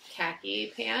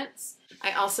khaki pants.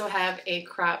 I also have a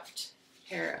cropped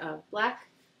pair of black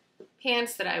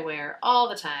pants that I wear all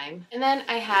the time. And then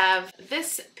I have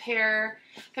this pair.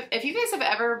 If you guys have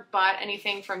ever bought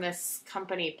anything from this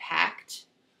company, Packed,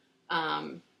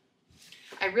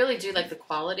 I really do like the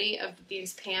quality of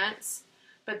these pants,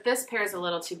 but this pair is a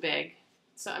little too big,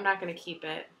 so I'm not going to keep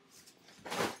it.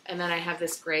 And then I have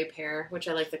this gray pair, which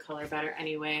I like the color better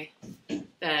anyway,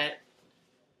 that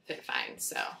fit fine.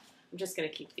 So I'm just going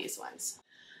to keep these ones.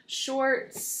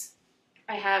 Shorts,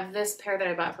 I have this pair that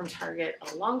I bought from Target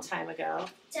a long time ago.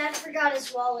 Dad forgot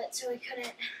his wallet, so we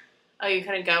couldn't. Oh, you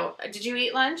couldn't go. Did you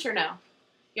eat lunch or no?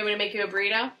 You want me to make you a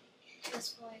burrito?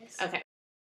 Yes, please. Okay.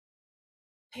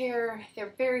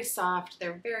 They're very soft.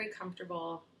 They're very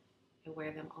comfortable. I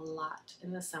wear them a lot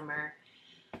in the summer.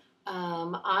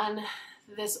 On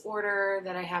this order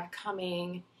that I have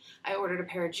coming, I ordered a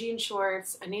pair of jean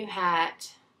shorts, a new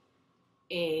hat,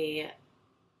 a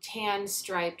tan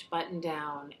striped button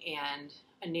down, and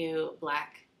a new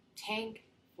black tank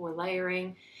for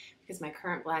layering, because my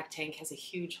current black tank has a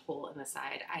huge hole in the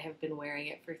side. I have been wearing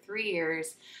it for 3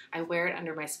 years. I wear it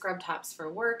under my scrub tops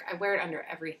for work. I wear it under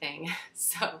everything.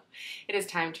 So it is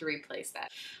time to replace that.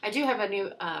 I do have a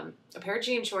new a pair of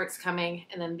jean shorts coming,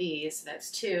 and then these, so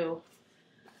that's 2.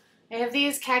 I have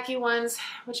these khaki ones,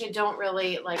 which I don't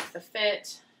really like the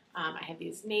fit. I have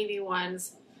these navy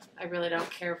ones I really don't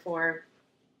care for.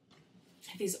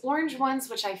 I have these orange ones,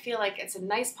 which I feel like it's a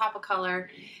nice pop of color.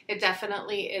 It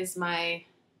definitely is my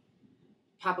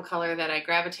pop of color that I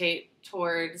gravitate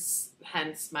towards,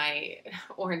 hence my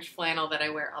orange flannel that I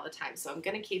wear all the time. So I'm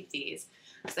going to keep these.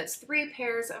 So that's 3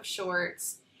 pairs of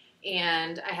shorts,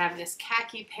 and I have this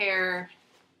khaki pair,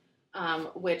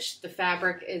 which the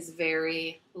fabric is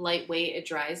very lightweight. It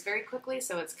dries very quickly,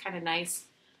 so it's kind of nice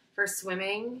for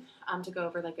swimming, to go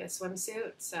over like a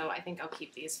swimsuit. So I think I'll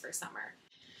keep these for summer.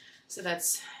 So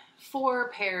that's 4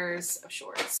 pairs of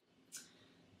shorts.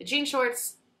 The jean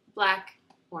shorts, black,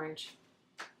 orange,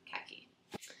 khaki.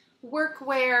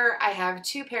 Workwear, I have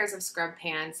 2 pairs of scrub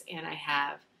pants, and I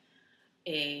have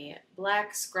a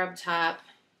black scrub top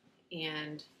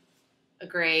and a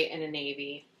gray and a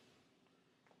navy.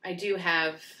 I do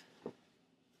have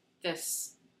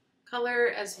this color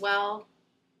as well.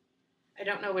 I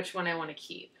don't know which one I want to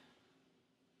keep.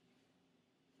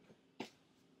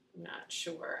 I'm not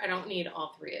sure. I don't need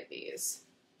all 3 of these.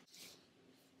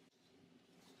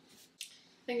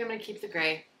 I think I'm going to keep the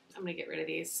gray. I'm going to get rid of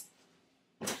these.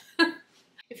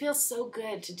 It feels so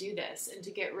good to do this and to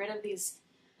get rid of these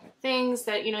things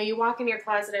that, you know, you walk in your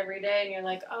closet every day and you're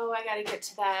like, oh, I got to get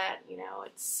to that. You know,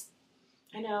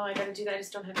 I know I got to do that. I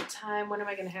just don't have the time. When am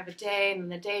I going to have a day? And then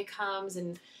the day comes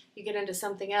and you get into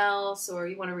something else, or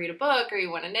you want to read a book, or you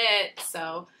want to knit.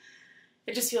 So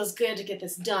it just feels good to get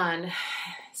this done.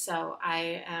 So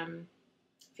I am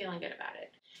feeling good about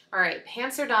it. All right,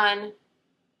 pants are done.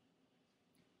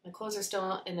 My clothes are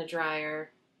still in the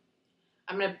dryer.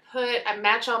 I'm going to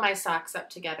match all my socks up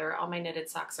together. All my knitted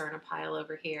socks are in a pile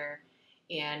over here,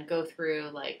 and go through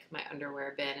like my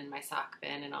underwear bin and my sock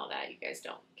bin and all that. You guys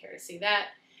don't care to see that.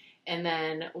 And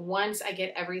then once I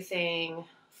get everything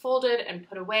folded and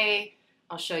put away,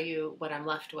 I'll show you what I'm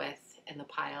left with in the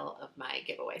pile of my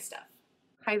giveaway stuff.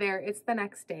 Hi there, it's the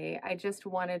next day. I just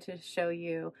wanted to show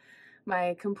you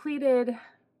my completed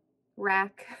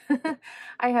rack.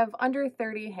 I have under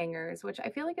 30 hangers, which I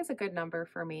feel like is a good number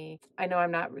for me. I know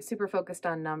I'm not super focused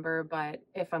on number, but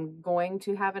if I'm going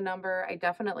to have a number, I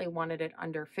definitely wanted it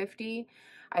under 50.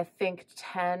 I think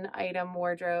 10 item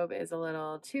wardrobe is a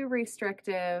little too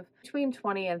restrictive. Between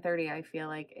 20 and 30, I feel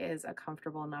like is a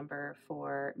comfortable number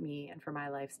for me and for my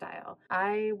lifestyle.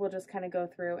 I will just kind of go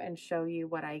through and show you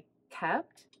what I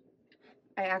kept.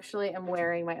 I actually am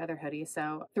wearing my other hoodie,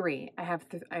 so 3. I have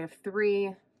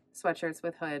 3 sweatshirts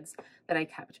with hoods that I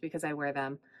kept because I wear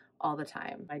them all the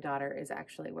time. My daughter is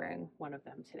actually wearing one of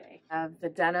them today. I have the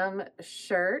denim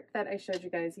shirt that I showed you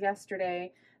guys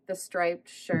yesterday, the striped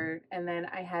shirt, and then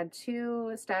I had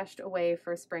 2 stashed away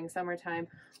for spring, summertime.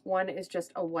 One is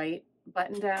just a white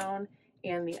button down,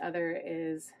 and the other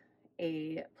is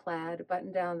a plaid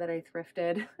button down that I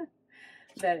thrifted.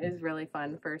 that is really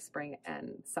fun for spring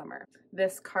and summer.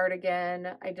 This cardigan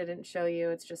I didn't show you.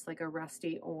 It's just like a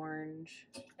rusty orange.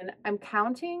 And I'm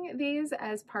counting these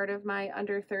as part of my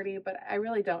under 30, but I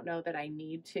really don't know that I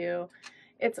need to.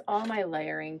 It's all my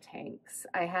layering tanks.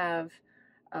 I have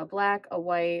a black, a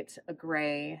white, a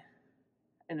gray,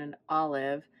 and an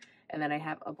olive, and then I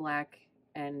have a black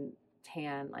and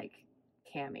tan like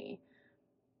cami.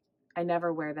 I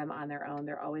never wear them on their own.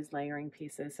 They're always layering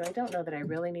pieces, so I don't know that I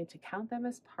really need to count them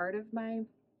as part of my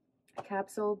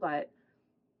capsule, but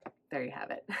there you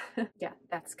have it. Yeah,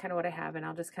 that's kind of what I have, and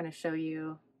I'll just kind of show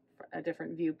you a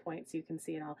different viewpoint so you can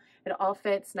see it all. It all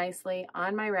fits nicely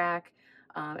on my rack.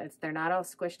 They're not all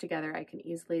squished together. I can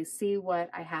easily see what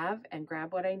I have and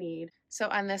grab what I need. So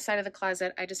on this side of the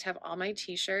closet, I just have all my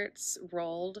t-shirts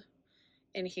rolled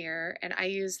in here, and I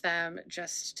use them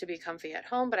just to be comfy at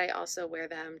home, but I also wear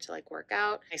them to like work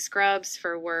out. My scrubs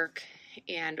for work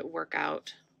and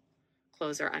workout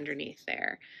clothes are underneath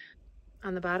there.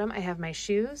 On the bottom, I have my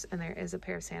shoes, and there is a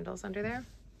pair of sandals under there.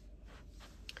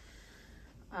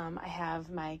 I have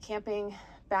my camping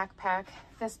backpack.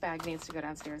 This bag needs to go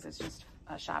downstairs. It's just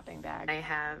a shopping bag. I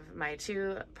have my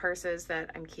 2 purses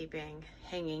that I'm keeping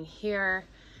hanging here,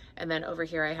 and then over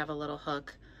here I have a little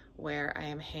hook where I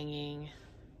am hanging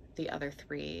the other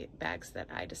 3 bags that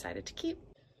I decided to keep.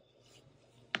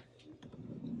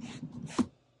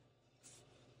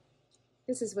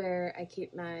 This is where I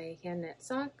keep my hand knit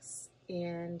socks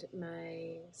and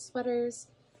my sweaters,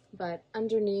 but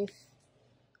underneath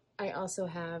I also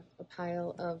have a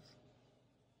pile of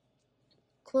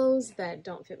clothes that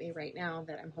don't fit me right now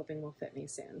that I'm hoping will fit me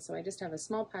soon. So I just have a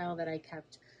small pile that I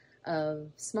kept of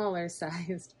smaller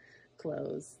sized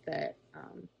clothes that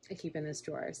I keep in this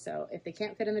drawer. So if they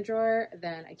can't fit in the drawer,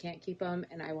 then I can't keep them,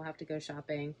 and I will have to go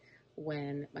shopping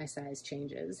when my size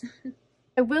changes.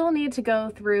 I will need to go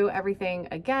through everything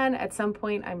again at some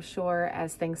point, I'm sure,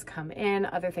 as things come in.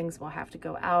 Other things will have to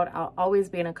go out. I'll always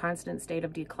be in a constant state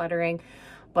of decluttering,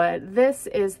 but this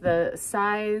is the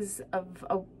size of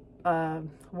a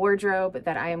wardrobe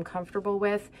that I am comfortable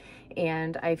with,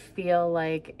 and I feel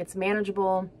like it's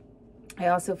manageable. I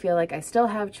also feel like I still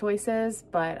have choices,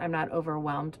 but I'm not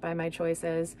overwhelmed by my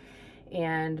choices.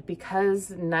 And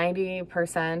because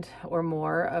 90% or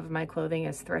more of my clothing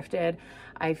is thrifted,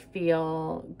 I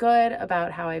feel good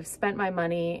about how I've spent my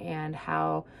money and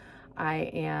how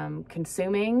I am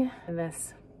consuming in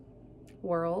this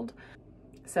world.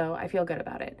 So I feel good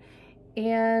about it.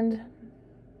 And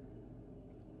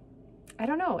I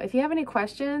don't know, if you have any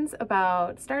questions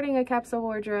about starting a capsule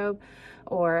wardrobe,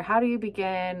 or how do you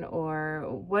begin,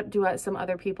 or what do some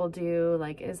other people do,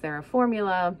 like is there a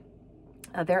formula?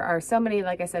 There are so many,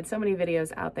 like I said, so many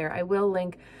videos out there. I will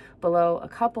link below a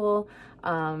couple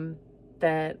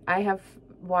that I have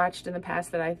watched in the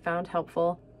past that I found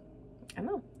helpful. I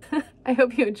don't know. I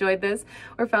hope you enjoyed this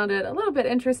or found it a little bit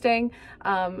interesting.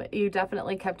 You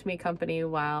definitely kept me company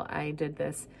while I did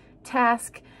this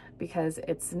task, because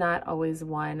it's not always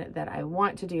one that I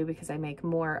want to do, because I make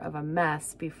more of a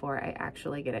mess before I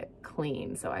actually get it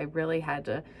clean. So I really had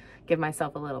to give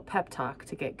myself a little pep talk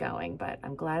to get going, but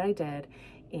I'm glad I did.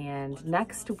 And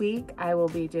next week I will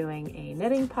be doing a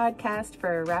knitting podcast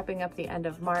for wrapping up the end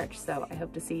of March. So I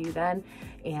hope to see you then.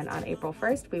 And on April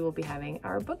 1st, we will be having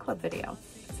our book club video.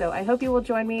 So I hope you will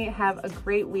join me. Have a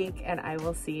great week, and I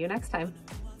will see you next time.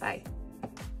 Bye.